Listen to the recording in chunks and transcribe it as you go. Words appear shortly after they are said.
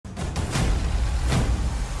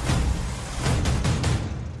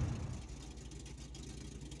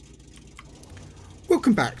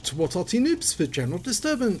Welcome back to What Arty Noobs for General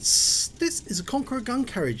Disturbance. This is a Conqueror Gun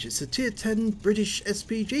Carriage. It's a tier 10 British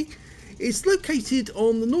SPG. It's located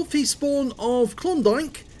on the northeast spawn of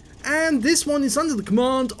Klondike, and this one is under the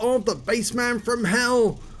command of the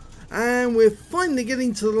BassmanFromHell. And we're finally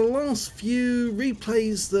getting to the last few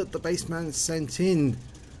replays that the Bassman sent in.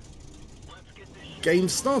 Game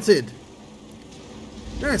started.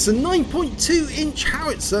 Now it's a 9.2 inch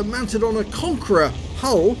howitzer mounted on a Conqueror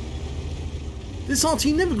hull. This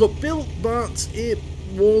Arty never got built, but it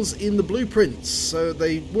was in the blueprints, so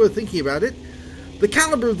they were thinking about it. The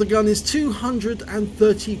caliber of the gun is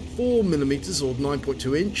 234mm or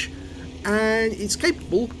 9.2 inch, and it's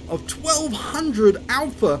capable of 1200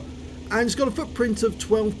 alpha, and it's got a footprint of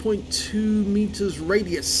 12.2 meters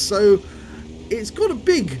radius, so it's got a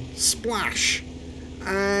big splash.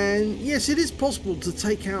 And yes, it is possible to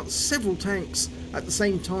take out several tanks at the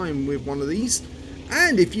same time with one of these.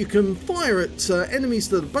 And if you can fire at enemies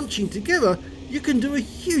that are bunching together, you can do a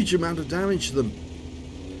huge amount of damage to them.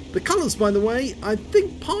 The colours, by the way, I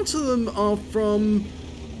think part of them are from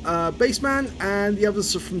Bassman and the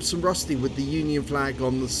others are from some Rusty with the Union flag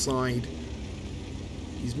on the side.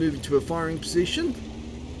 He's moving to a firing position.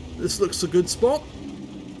 This looks a good spot.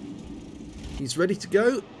 He's ready to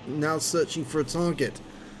go, now searching for a target.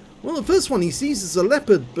 Well, the first one he sees is a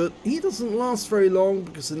Leopard, but he doesn't last very long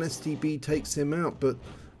because an STB takes him out. But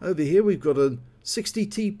over here we've got a 60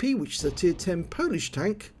 TP, which is a tier 10 Polish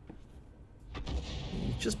tank.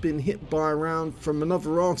 He's just been hit by a round from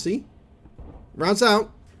another Arty. Rounds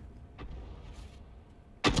out.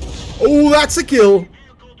 Oh, that's a kill.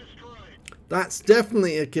 That's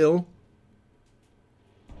definitely a kill.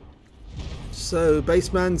 So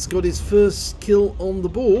Bassman's got his first kill on the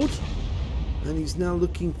board. And he's now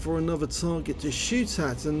looking for another target to shoot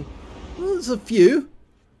at, and well, there's a few.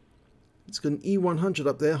 He's got an E100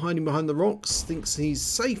 up there hiding behind the rocks, thinks he's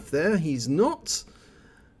safe there. He's not.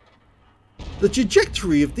 The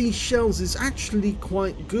trajectory of these shells is actually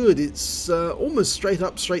quite good. It's almost straight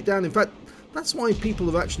up, straight down. In fact, that's why people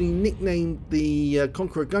have actually nicknamed the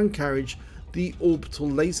Conqueror Gun Carriage the orbital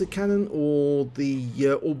laser cannon, or the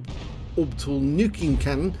orbital nuking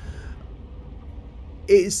cannon.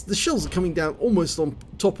 The shells are coming down almost on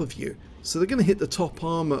top of you, so they're going to hit the top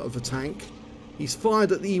armor of a tank. He's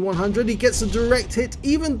fired at the E100. He gets a direct hit,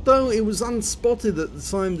 even though it was unspotted at the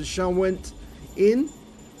time the shell went in.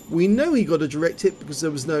 We know he got a direct hit because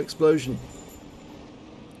there was no explosion.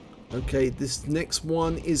 Okay, this next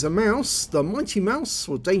one is a mouse, the Mighty Mouse,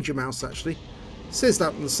 or Danger Mouse actually. It says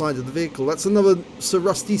that on the side of the vehicle. That's another Sir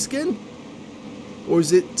Rusty skin, or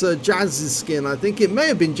is it Jazz's skin? I think it may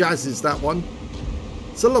have been Jazz's, that one.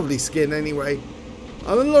 It's a lovely skin anyway.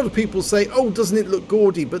 A lot of people say, oh, doesn't it look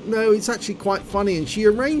gaudy? But no, it's actually quite funny, and she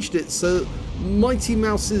arranged it so Mighty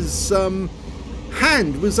Mouse's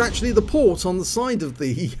hand was actually the port on the side of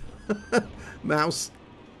the mouse.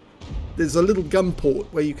 There's a little gun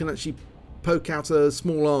port where you can actually poke out a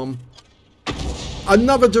small arm.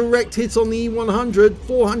 Another direct hit on the E100,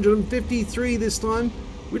 453 this time.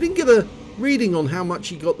 We didn't get a reading on how much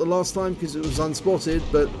he got the last time because it was unspotted,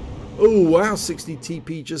 but oh wow, 60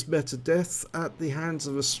 TP just met a death at the hands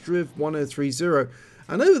of a Striv 1030.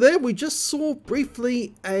 And over there we just saw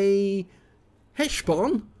briefly a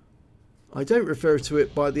Heshbon. I don't refer to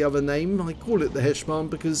it by the other name. I call it the Heshbon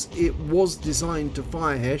because it was designed to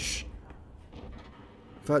fire Hesh.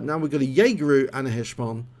 In fact, now we've got a Jaegeru and a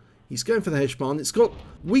Heshbon. He's going for the Heshbon. It's got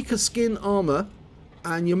weaker skin armor,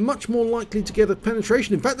 and you're much more likely to get a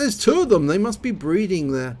penetration. In fact, there's two of them. They must be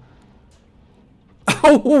breeding there.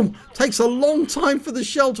 Oh, takes a long time for the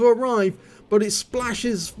shell to arrive, but it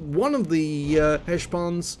splashes one of the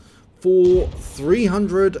Heshbons for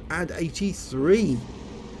 383.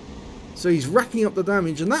 So he's racking up the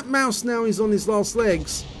damage, and that mouse now is on his last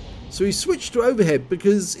legs. So he switched to overhead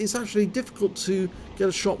because it's actually difficult to get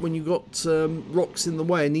a shot when you've got rocks in the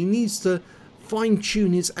way, and he needs to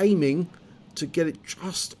fine-tune his aiming to get it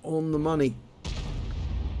just on the money.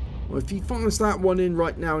 Well, if he fires that one in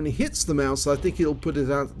right now and he hits the mouse, I think he'll put it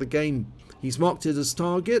out of the game. He's marked it as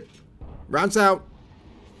target. Rounds out.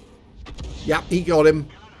 Yep, he got him.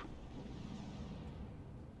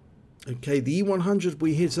 Okay, the E100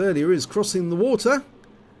 we hit earlier is crossing the water,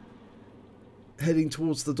 heading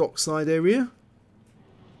towards the dockside area.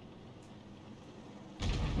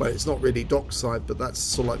 Well, it's not really dockside, but that's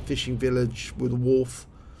sort of like fishing village with a wharf.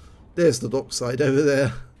 There's the dockside over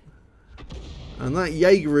there. And that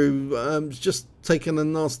Jaegeru just taken a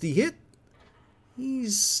nasty hit.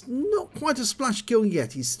 He's not quite a splash kill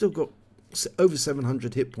yet. He's still got over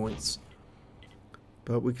 700 hit points.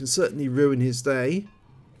 But we can certainly ruin his day.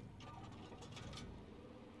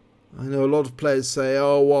 I know a lot of players say,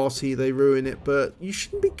 oh, Arty, they ruin it, but you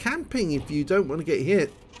shouldn't be camping if you don't want to get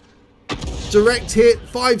hit. Direct hit,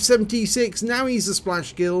 576, now he's a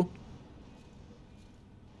splash kill.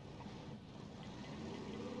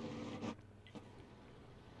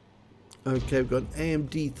 Okay, we've got an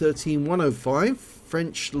AMD 13105,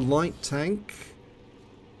 French light tank.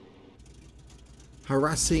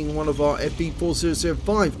 Harassing one of our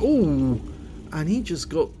FB4005. Ooh, and he just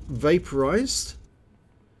got vaporized.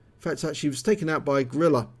 In fact, actually, he was taken out by a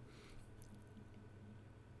gorilla.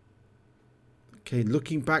 Okay,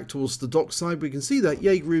 looking back towards the dockside, we can see that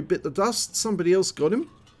Jaeger bit the dust. Somebody else got him.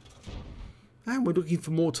 And we're looking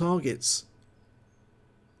for more targets.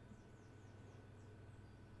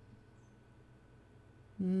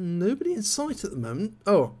 Nobody in sight at the moment.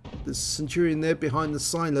 Oh, there's a Centurion there behind the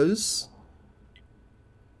silos.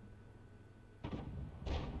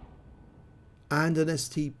 And an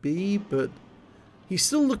STB, but he's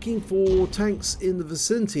still looking for tanks in the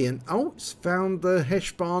vicinity. And oh, it's found the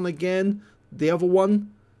Heshbarn again. The other one.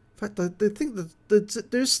 In fact, I think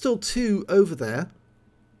that there's still two over there.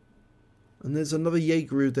 And there's another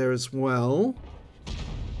Jaeger there as well.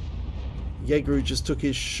 Jaeger just took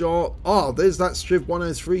his shot. Oh, there's that Striv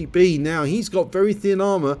 103B. Now, he's got very thin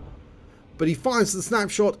armor. But he fires the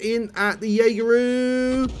snapshot in at the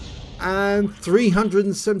Jaeger. And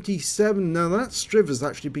 377. Now that Striv has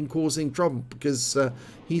actually been causing trouble because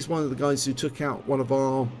he's one of the guys who took out one of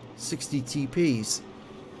our 60 TPs.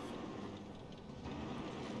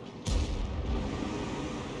 A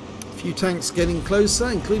few tanks getting closer,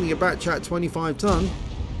 including a Batchat 25 ton,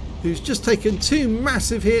 who's just taken two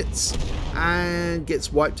massive hits and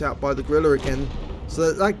gets wiped out by the gorilla again.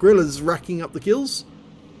 So that gorilla's racking up the kills.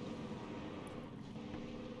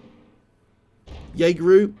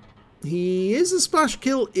 Jaeger. He is a splash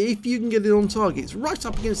kill if you can get it on target. It's right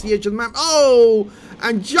up against the edge of the map. Oh!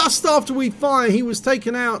 And just after we fire, he was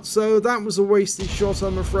taken out. So that was a wasted shot,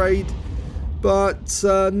 I'm afraid. But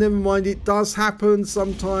never mind, it does happen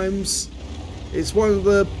sometimes. It's one of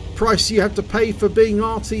the prices you have to pay for being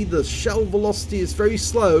Arty. The shell velocity is very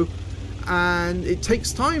slow. And it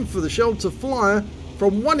takes time for the shell to fly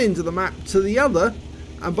from one end of the map to the other.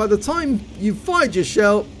 And by the time you've fired your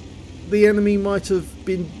shell, the enemy might have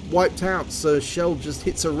been wiped out, so shell just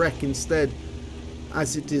hits a wreck instead,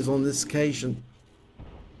 as it is on this occasion.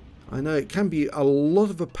 I know it can be a lot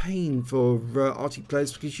of a pain for Arty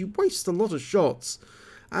players because you waste a lot of shots,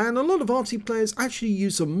 and a lot of Arty players actually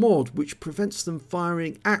use a mod which prevents them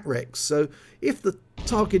firing at wrecks. So if the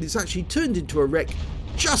target is actually turned into a wreck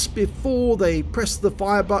just before they press the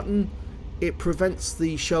fire button, it prevents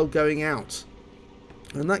the shell going out,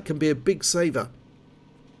 and that can be a big saver.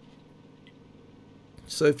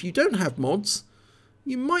 So if you don't have mods,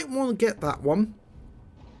 you might want to get that one.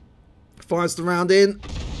 Fires the round in,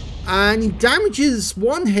 and he damages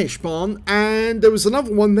one Heshbarn, and there was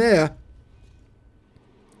another one there,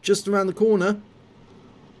 just around the corner.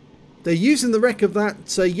 They're using the wreck of that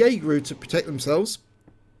Jaeger to protect themselves,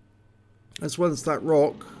 as well as that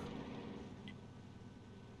rock.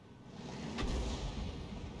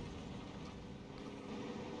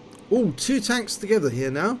 Oh, two tanks together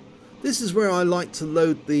here now. This is where I like to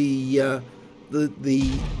load the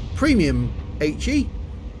premium HE,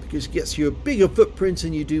 because it gets you a bigger footprint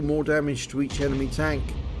and you do more damage to each enemy tank.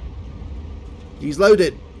 He's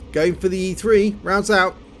loaded, going for the E3, rounds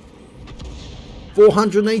out.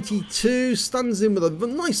 482, stuns him with a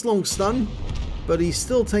nice long stun, but he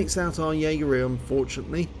still takes out our Jaeger,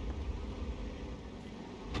 unfortunately.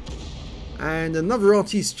 And another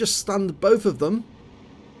Arty's just stunned both of them.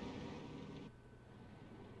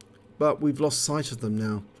 But we've lost sight of them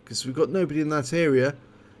now, because we've got nobody in that area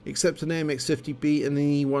except an AMX-50B and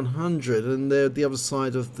an E100, and they're the other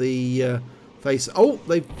side of the face. Oh,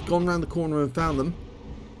 they've gone around the corner and found them.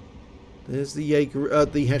 There's the Jaeger,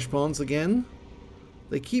 the Heshbarns again.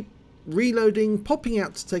 They keep reloading, popping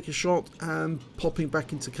out to take a shot, and popping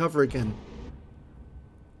back into cover again.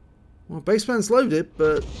 Well, Baseman's loaded,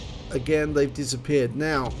 but again they've disappeared.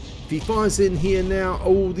 Now, if he fires in here now,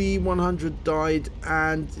 oh, the E100 died,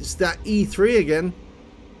 and it's that E3 again.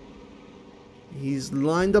 He's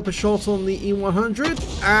lined up a shot on the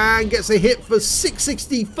E100 and gets a hit for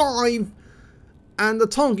 665, and the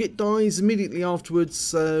target dies immediately afterwards,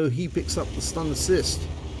 so he picks up the stun assist.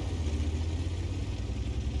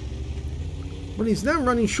 Well, he's now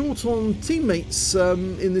running short on teammates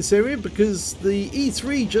in this area, because the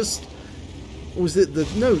E3 just... was it the...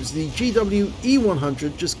 no, it's the GW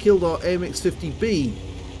E100 just killed our AMX-50B.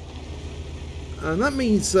 And that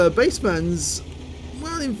means Baseman's,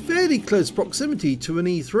 well, in fairly close proximity to an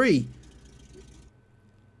E3.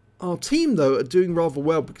 Our team, though, are doing rather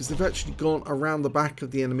well because they've actually gone around the back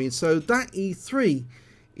of the enemy. So that E3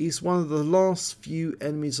 is one of the last few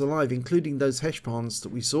enemies alive, including those Heshpawns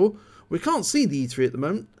that we saw. We can't see the E3 at the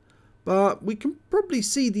moment, but we can probably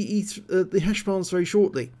see the Heshpawns very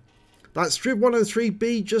shortly. That Striv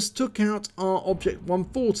 103B just took out our Object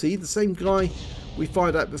 140, the same guy we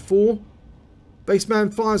fired at before.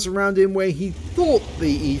 Bassman fires around him where he thought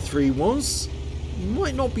the E3 was.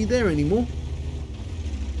 Might not be there anymore.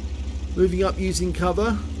 Moving up using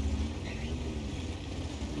cover.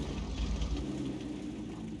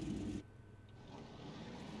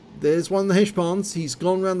 There's one of the Heshpawns. He's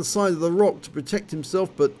gone around the side of the rock to protect himself,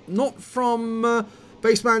 but not from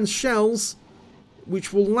Bassman's shells,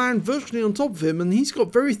 which will land virtually on top of him, and he's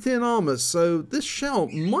got very thin armor, so this shell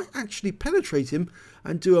might actually penetrate him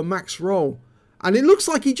and do a max roll. And it looks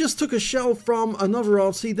like he just took a shell from another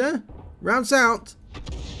Arty there. Rounds out.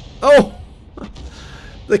 Oh!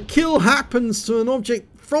 The kill happens to an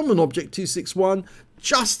object from an Object 261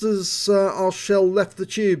 just as our shell left the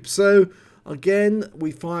tube. So again,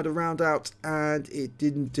 we fired a round out and it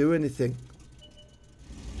didn't do anything.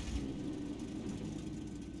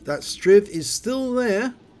 That Striv is still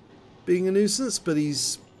there, being a nuisance, but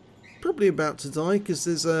he's probably about to die because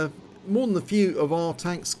there's more than a few of our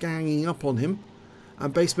tanks ganging up on him,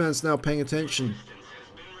 and Bassman's now paying attention.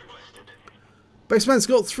 Bassman's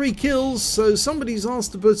got 3 kills, so somebody's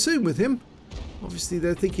asked to platoon with him. Obviously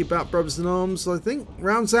they're thinking about brothers in arms, I think.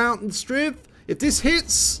 Rounds out and Striv. If this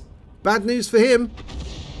hits, bad news for him.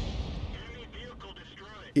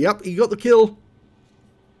 Yep, he got the kill.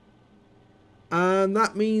 And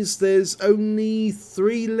that means there's only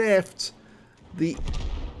 3 left. The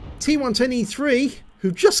T110E3,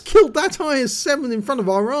 who just killed that IS-7 in front of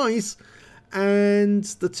our eyes, and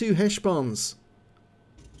the 2 Heshpawns.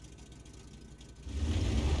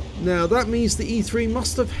 Now that means the E3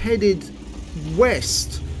 must have headed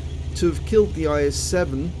west to have killed the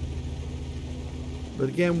IS-7. But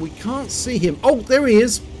again, we can't see him. Oh, there he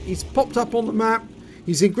is. He's popped up on the map.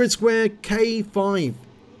 He's in grid square K5.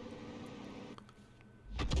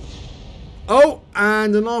 Oh,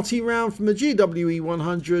 and an RT round from a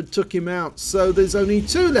GWE-100 took him out. So there's only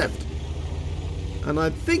 2 left. And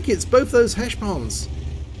I think it's both those Heshpawns.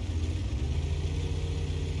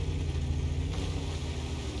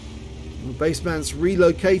 Bassman's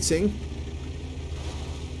relocating.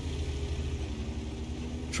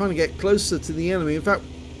 Trying to get closer to the enemy. In fact,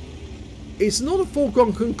 it's not a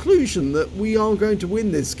foregone conclusion that we are going to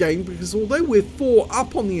win this game, because although we're 4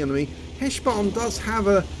 up on the enemy, Heshpawn does have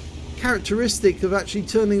a characteristic of actually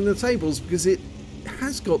turning the tables, because it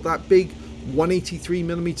has got that big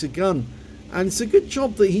 183mm gun. And it's a good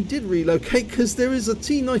job that he did relocate, because there is a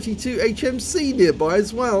T92 HMC nearby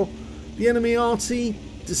as well. The enemy RT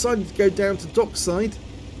decided to go down to dockside.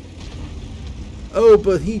 Oh,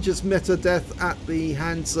 but he just met a death at the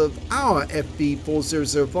hands of our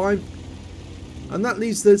FV4005. And that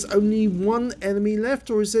leaves there's only 1 enemy left,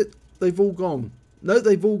 or is it they've all gone? No,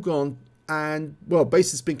 they've all gone. And, well,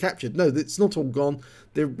 base has been captured. No, it's not all gone.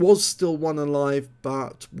 There was still 1 alive,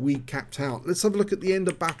 but we capped out. Let's have a look at the end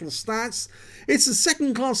of battle stats. It's a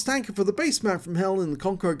 2nd class tanker for the Bassman in the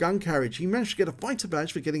Conqueror Gun Carriage. He managed to get a fighter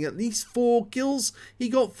badge for getting at least 4 kills. He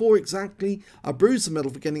got 4 exactly. A bruiser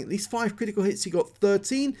medal for getting at least 5 critical hits. He got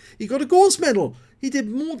 13. He got a Gore's medal. He did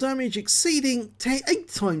more damage, exceeding 8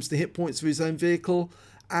 times the hit points of his own vehicle.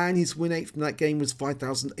 And his win rate from that game was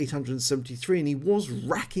 5,873, and he was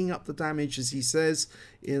racking up the damage, as he says,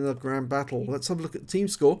 in a grand battle. Let's have a look at the team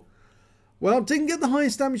score. Well, didn't get the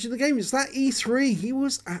highest damage in the game. It's that E3. He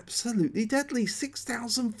was absolutely deadly.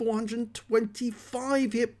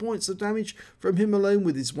 6,425 hit points of damage from him alone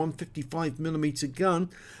with his 155mm gun.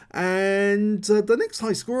 And the next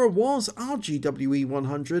high scorer was our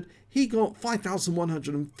GWE-100. He got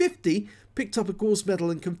 5,150, picked up a Gore's medal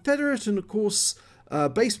in Confederate, and of course,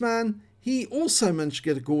 Bassman, he also managed to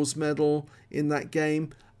get a Gore's medal in that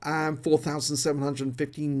game, and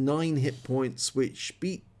 4,759 hit points, which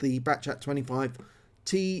beat the Batchat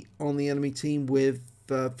 25T on the enemy team with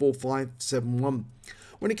 4,571.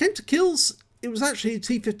 When it came to kills, it was actually a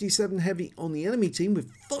T57 heavy on the enemy team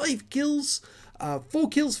with 5 kills. 4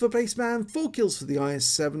 kills for Bassman, 4 kills for the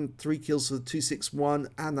IS-7, 3 kills for the 261,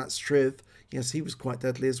 and that's Striv. Yes, he was quite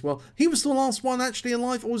deadly as well. He was the last one actually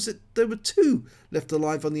alive, or was it there were 2 left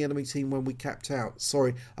alive on the enemy team when we capped out?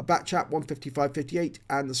 Sorry, a Batchat 155-58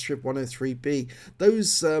 and the Striv 103B.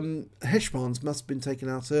 Those Heshpawns must have been taken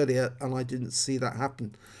out earlier, and I didn't see that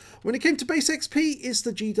happen. When it came to base XP, it's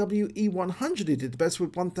the GWE-100 who did the best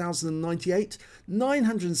with 1,098.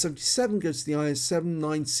 977 goes to the IS-7,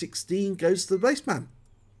 916 goes to the Bassman.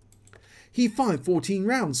 He fired 14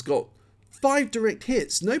 rounds, got 5 direct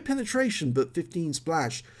hits, no penetration but 15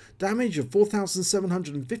 splash, damage of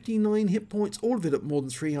 4,759 hit points, all of it at more than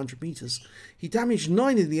 300 meters. He damaged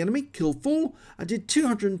 9 of the enemy, killed 4, and did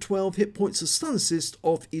 212 hit points of stun assist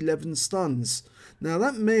off 11 stuns. Now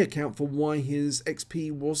that may account for why his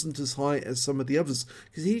XP wasn't as high as some of the others,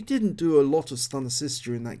 because he didn't do a lot of stun assist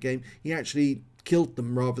during that game. He actually killed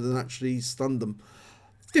them rather than actually stunned them.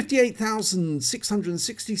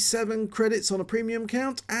 58,667 credits on a premium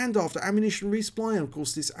count, and after ammunition resupply, and of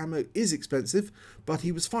course this ammo is expensive, but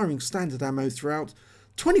he was firing standard ammo throughout,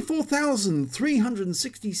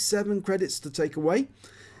 24,367 credits to take away.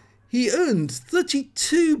 He earned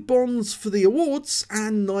 32 bonds for the awards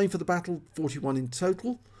and 9 for the battle, 41 in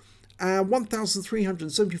total.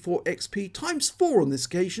 1,374 XP times 4 on this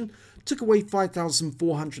occasion took away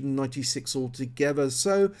 5,496 altogether.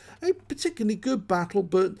 So a particularly good battle,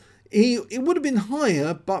 but it would have been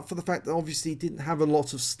higher but for the fact that obviously he didn't have a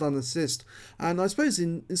lot of stun assist. And I suppose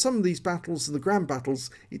in some of these battles, in the grand battles,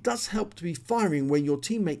 it does help to be firing when your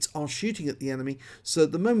teammates are shooting at the enemy. So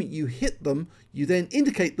the moment you hit them, you then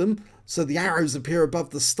indicate them, so the arrows appear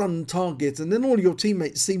above the stunned target, and then all your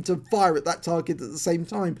teammates seem to fire at that target at the same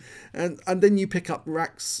time, and then you pick up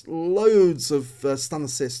racks, loads of stun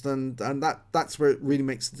assist, and that's where it really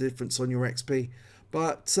makes the difference on your XP.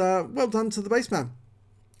 But well done to the Bassman.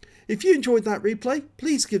 If you enjoyed that replay,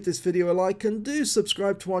 please give this video a like and do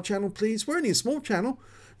subscribe to our channel, please. We're only a small channel,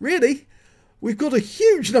 really. We've got a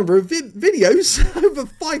huge number of videos, over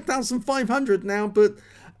 5,500 now, but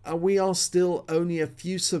we are still only a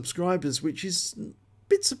few subscribers, which is a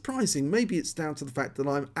bit surprising. Maybe it's down to the fact that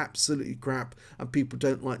I'm absolutely crap and people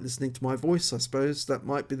don't like listening to my voice, I suppose. That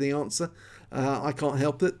might be the answer. I can't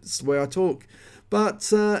help it. It's the way I talk.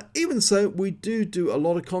 But even so, we do a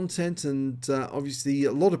lot of content, and obviously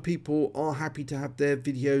a lot of people are happy to have their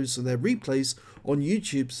videos and their replays on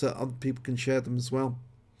YouTube so other people can share them as well.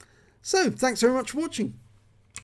 So, thanks very much for watching.